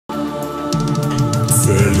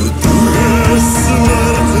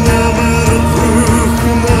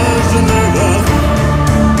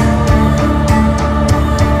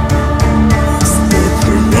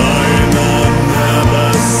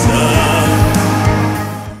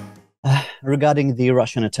Regarding the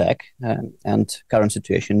Russian attack and current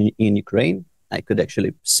situation in Ukraine, I could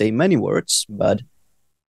actually say many words, but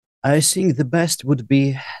I think the best would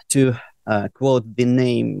be to quote the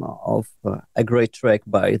name of a great track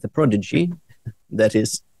by The Prodigy. That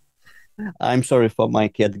is, I'm sorry for my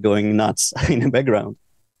cat going nuts in the background.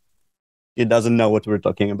 He doesn't know what we're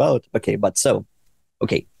talking about. Okay, but so,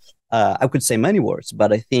 okay. I could say many words,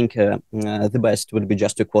 but I think the best would be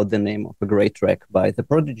just to quote the name of a great track by The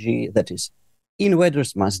Prodigy, that is,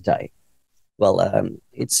 Invaders Must Die. Well,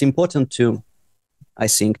 it's important to, I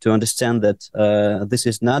think, to understand that this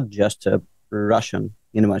is not just a Russian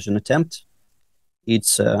invasion attempt.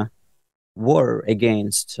 It's a war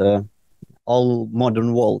against all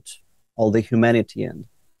modern world, all the humanity and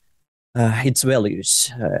its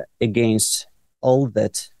values, against all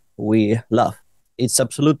that we love. It's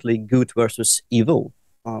absolutely good versus evil,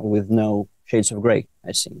 with no shades of gray,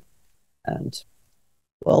 I think. And,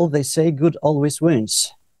 well, they say good always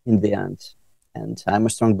wins in the end. And I'm a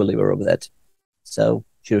strong believer of that. So,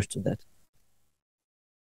 cheers to that.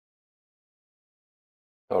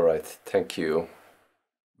 All right, thank you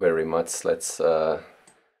very much. Let's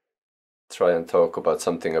try and talk about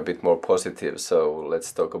something a bit more positive. So,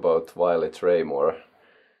 let's talk about Violet Raymoor.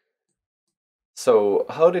 So,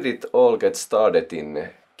 how did it all get started in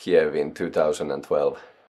Kiev in 2012?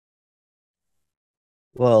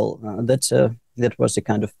 Well, that was a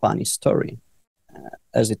kind of funny story,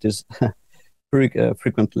 as it is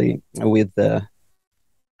frequently with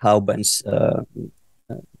how bands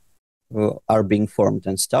are being formed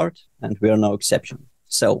and start, and we are no exception.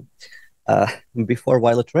 So, before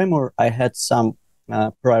Violet Raymoor, I had some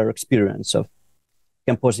prior experience of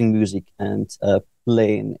composing music and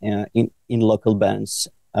playing in local bands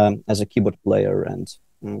as a keyboard player and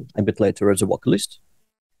a bit later as a vocalist.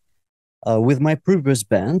 With my previous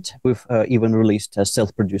band, we've even released a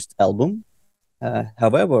self-produced album.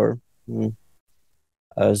 However,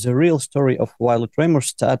 the real story of Violet Raymoor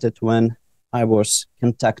started when I was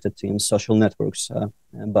contacted in social networks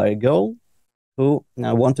by a girl who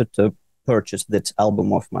wanted to purchase that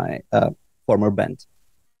album of my former band.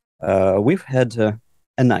 We've had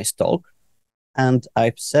a nice talk, and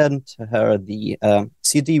I've sent her the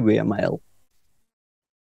CD via mail.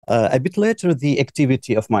 A bit later, the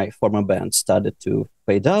activity of my former band started to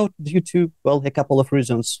fade out due to, well, a couple of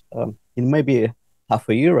reasons. In maybe half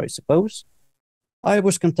a year, I suppose, I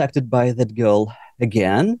was contacted by that girl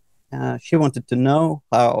again. She wanted to know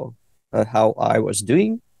how I was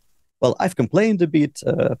doing. Well, I've complained a bit,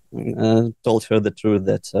 told her the truth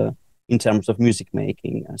that in terms of music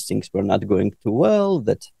making, things were not going too well,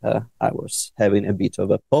 that I was having a bit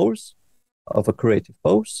of a pause, of a creative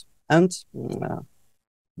pause, and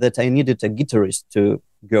that I needed a guitarist to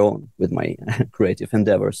go on with my creative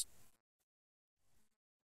endeavors.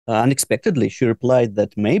 Unexpectedly, she replied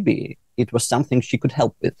that maybe it was something she could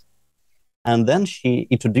help with. And then she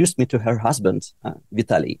introduced me to her husband,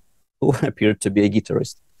 Vitaly, who appeared to be a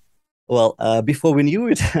guitarist. Well, before we knew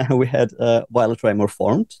it, we had Violet Raymoor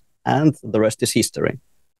formed, and the rest is history.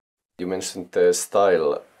 You mentioned the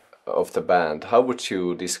style of the band. How would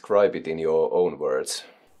you describe it in your own words?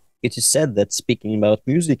 It is said that speaking about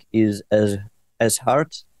music is as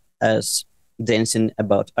hard as dancing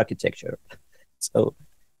about architecture. So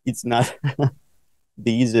it's not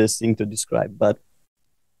the easiest thing to describe. But,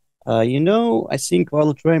 I think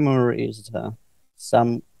Violet Raymoor is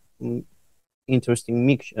some interesting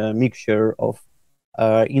mixture of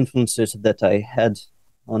influences that I had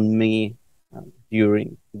on me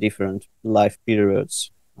during different life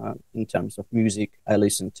periods in terms of music I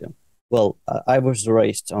listened to. Well, I was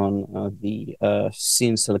raised on the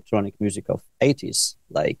synth electronic music of 80s,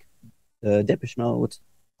 like Depeche Mode,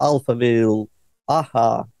 Alphaville,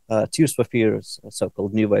 Aha, Tears for Fears,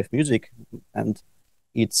 so-called new wave music, and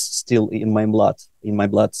it's still in my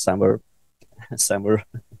blood somewhere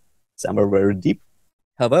very deep.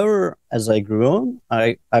 However, as I grew on,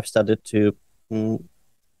 I've started to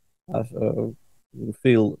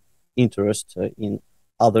feel interest in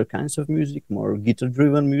other kinds of music, more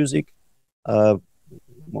guitar-driven music,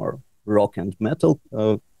 more rock and metal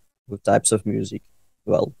types of music.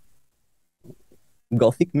 Well,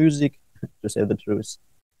 gothic music, to say the truth.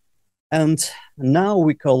 And now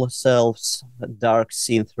we call ourselves dark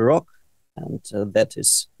synth rock, and that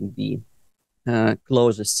is the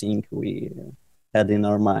closest thing we had in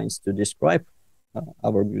our minds to describe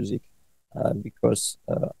our music. Because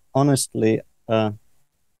honestly,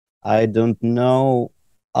 I don't know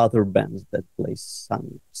other bands that play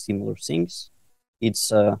some similar things.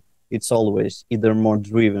 It's uh, it's always either more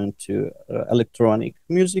driven to electronic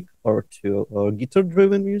music or to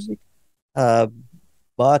guitar-driven music, uh,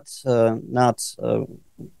 but not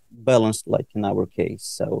balanced like in our case.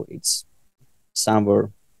 So it's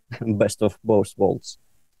somewhere best of both worlds.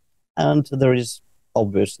 And there is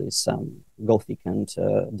obviously some gothic and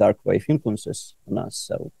dark wave influences on us.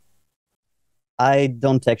 So I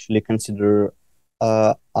don't actually consider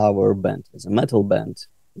our band as a metal band.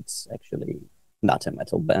 It's actually not a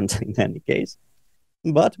metal band in any case,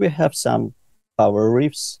 but we have some power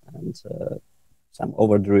riffs and some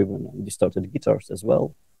overdriven and distorted guitars as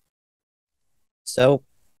well. So,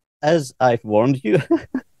 as I've warned you,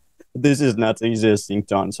 this is not the easiest thing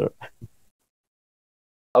to answer.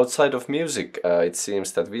 Outside of music, it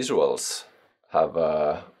seems that visuals have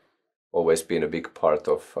always been a big part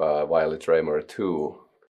of Violet Raymoor too.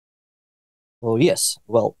 Oh, yes.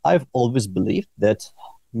 Well, I've always believed that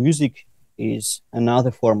music is another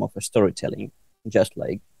form of storytelling, just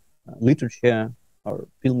like literature or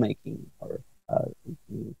filmmaking or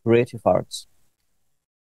creative arts.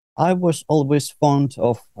 I was always fond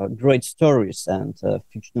of great stories and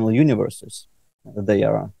fictional universes. They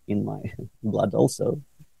are in my blood also.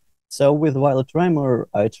 So with Violet Raymoor,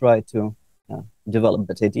 I try to develop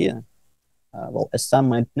that idea. Well, as some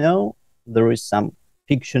might know, there is some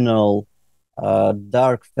fictional,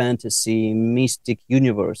 dark fantasy, mystic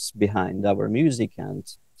universe behind our music and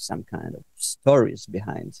some kind of stories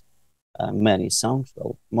behind many songs.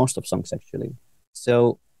 Well, most of songs actually.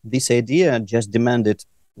 So this idea just demanded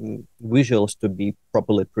visuals to be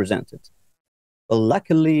properly presented. Well,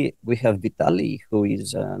 luckily, we have Vitaly, who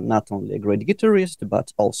is not only a great guitarist,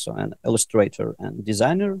 but also an illustrator and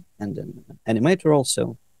designer and an animator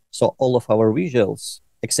also. So all of our visuals,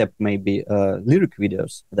 except maybe lyric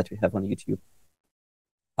videos that we have on YouTube,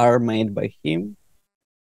 are made by him.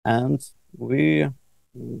 And we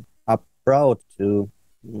are proud to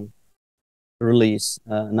release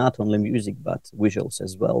not only music, but visuals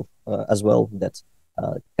as well that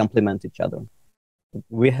complement each other.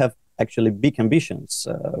 We have actually big ambitions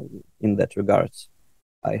in that regard.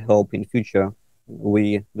 I hope in future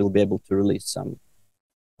we will be able to release some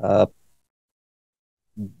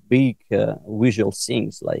big visual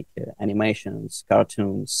things like animations,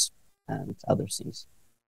 cartoons, and other things.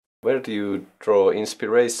 Where do you draw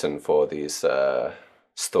inspiration for these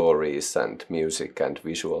stories and music and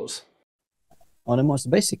visuals? On a most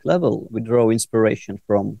basic level, we draw inspiration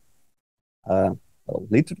from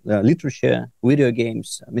literature, video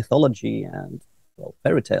games, mythology, and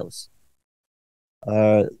fairy tales.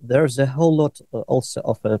 There's a whole lot also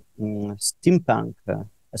of steampunk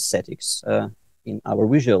aesthetics in our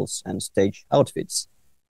visuals and stage outfits.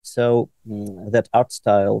 So that art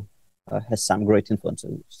style has some great influence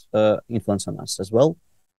on us as well,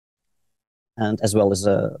 and as well as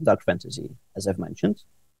dark fantasy, as I've mentioned.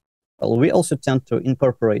 Well, we also tend to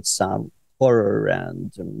incorporate some horror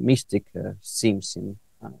and mystic themes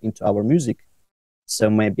into our music. So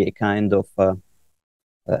maybe a kind of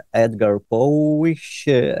Edgar Poe-ish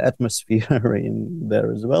atmosphere in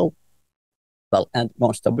there as well. Well, and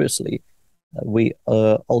most obviously, we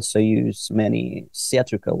also use many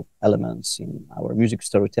theatrical elements in our music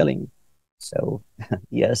storytelling. So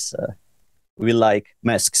yes, we like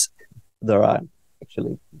masks. There are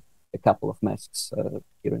actually a couple of masks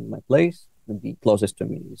here in my place. The closest to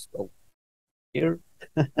me is here.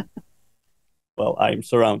 Well, I'm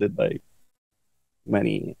surrounded by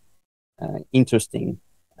many interesting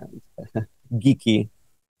and geeky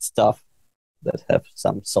stuff that have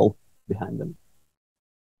some soul behind them.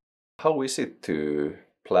 How is it to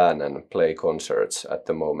plan and play concerts at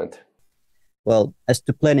the moment? Well, as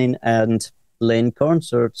to planning and playing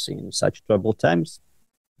concerts in such troubled times,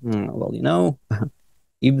 well,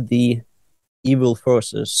 if the evil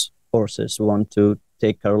forces want to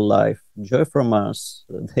take our life joy from us,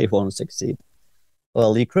 they won't succeed.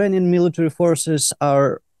 Well, Ukrainian military forces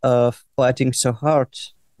are fighting so hard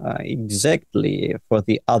exactly for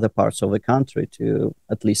the other parts of the country to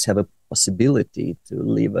at least have a possibility to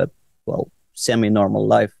live a semi-normal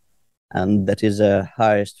life, and that is a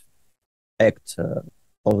highest act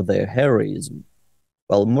of their heroism.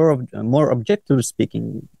 Well, more objectively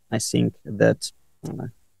speaking, I think that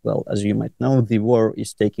as you might know, the war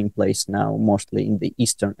is taking place now mostly in the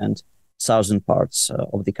eastern and southern parts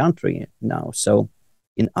of the country now. So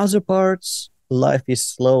in other parts, life is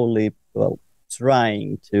slowly,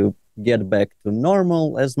 trying to get back to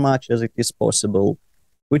normal as much as it is possible,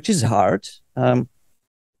 which is hard,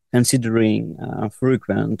 considering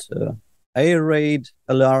frequent air raid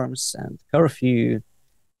alarms and curfew.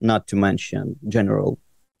 not to mention general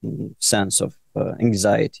sense of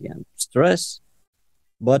anxiety and stress.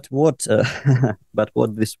 But what but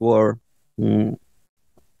what this war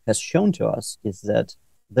has shown to us is that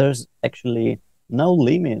there's actually no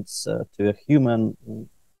limits to a human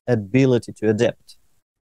ability to adapt.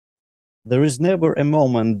 There is never a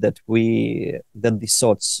moment that the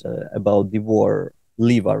thoughts about the war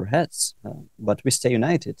leave our heads, but we stay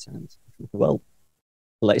united and well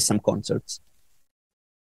play some concerts.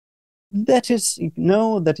 That is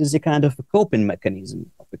that is a kind of a coping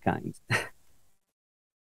mechanism of a kind.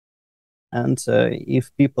 And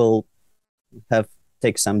if people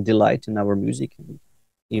take some delight in our music, and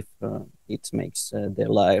if it makes their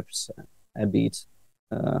lives a bit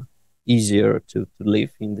easier to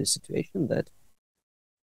live in this situation, that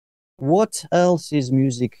what else is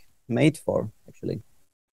music made for, actually?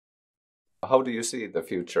 How do you see the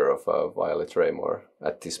future of Violet Raymoor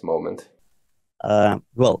at this moment?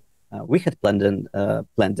 Well, we had planned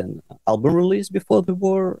an album release before the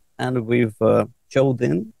war, and we've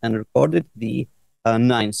chosen and recorded the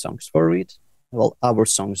 9 songs for it. Well, our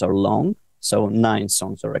songs are long, so 9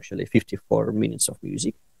 songs are actually 54 minutes of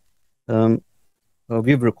music.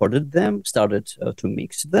 We've recorded them, started to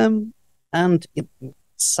mix them, and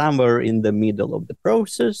somewhere in the middle of the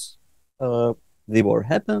process, the war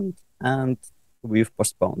happened, and we've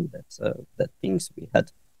postponed that things. We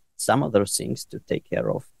had some other things to take care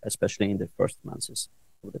of, especially in the first months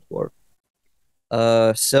of that war.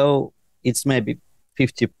 So it's maybe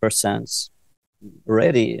 50%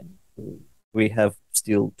 ready. We have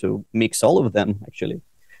still to mix all of them, actually.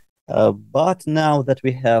 But now that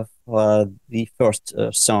we have the first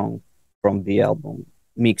song from the album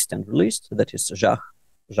mixed and released, that is Jach.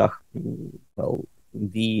 Well,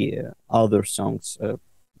 the other songs, well,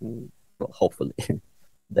 hopefully,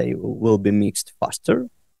 they will be mixed faster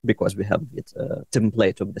because we have the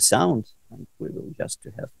template of the sound, and we will just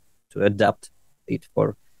have to adapt it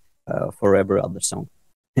for every other song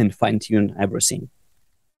and fine tune everything.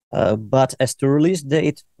 But as to release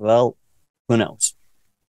date, well, who knows?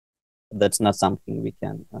 That's not something we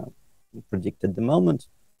can predict at the moment.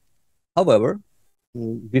 However,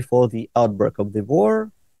 before the outbreak of the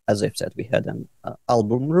war, as I've said, we had an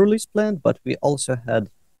album release planned, but we also had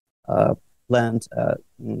planned a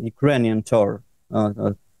Ukrainian tour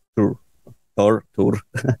to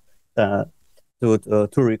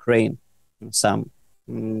tour Ukraine, some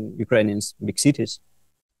Ukrainian big cities.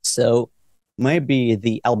 So maybe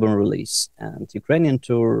the album release and Ukrainian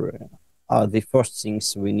tour are the first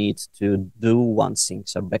things we need to do once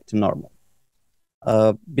things are back to normal.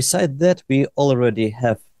 Beside that, we already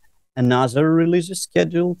have another release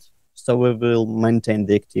scheduled, so we will maintain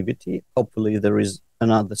the activity. Hopefully there is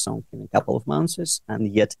another song in a couple of months,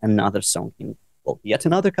 and yet another song in yet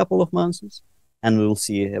another couple of months, and we will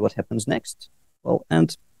see what happens next. Well,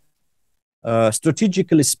 and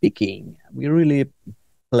strategically speaking, we really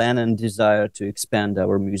plan and desire to expand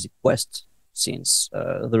our music quest, since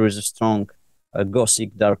there is a strong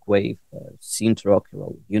gothic, dark wave, synth rock,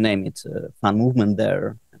 well, you name it, fun movement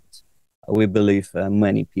there. And we believe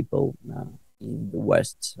many people in the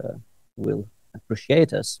West will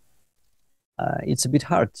appreciate us. It's a bit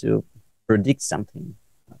hard to predict something,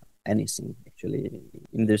 anything actually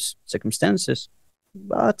in these circumstances,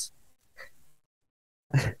 but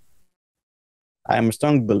I'm a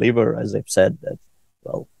strong believer, as I've said, that,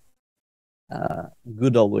 well,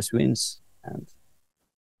 good always wins, and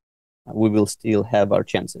we will still have our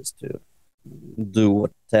chances to do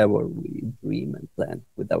whatever we dream and plan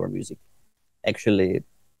with our music. Actually,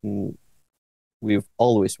 we've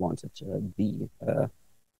always wanted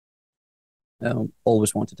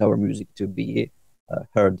our music to be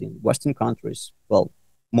heard in Western countries. Well,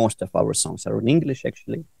 most of our songs are in English,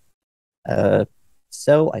 actually.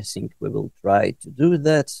 So I think we will try to do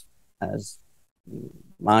that as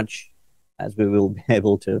much as we will be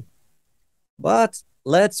able to. But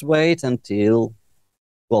let's wait until,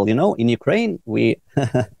 well, in Ukraine, we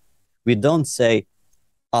we don't say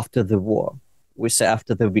after the war, we say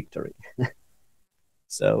after the victory.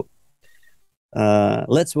 So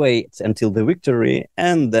let's wait until the victory,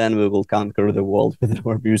 and then we will conquer the world with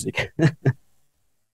our music.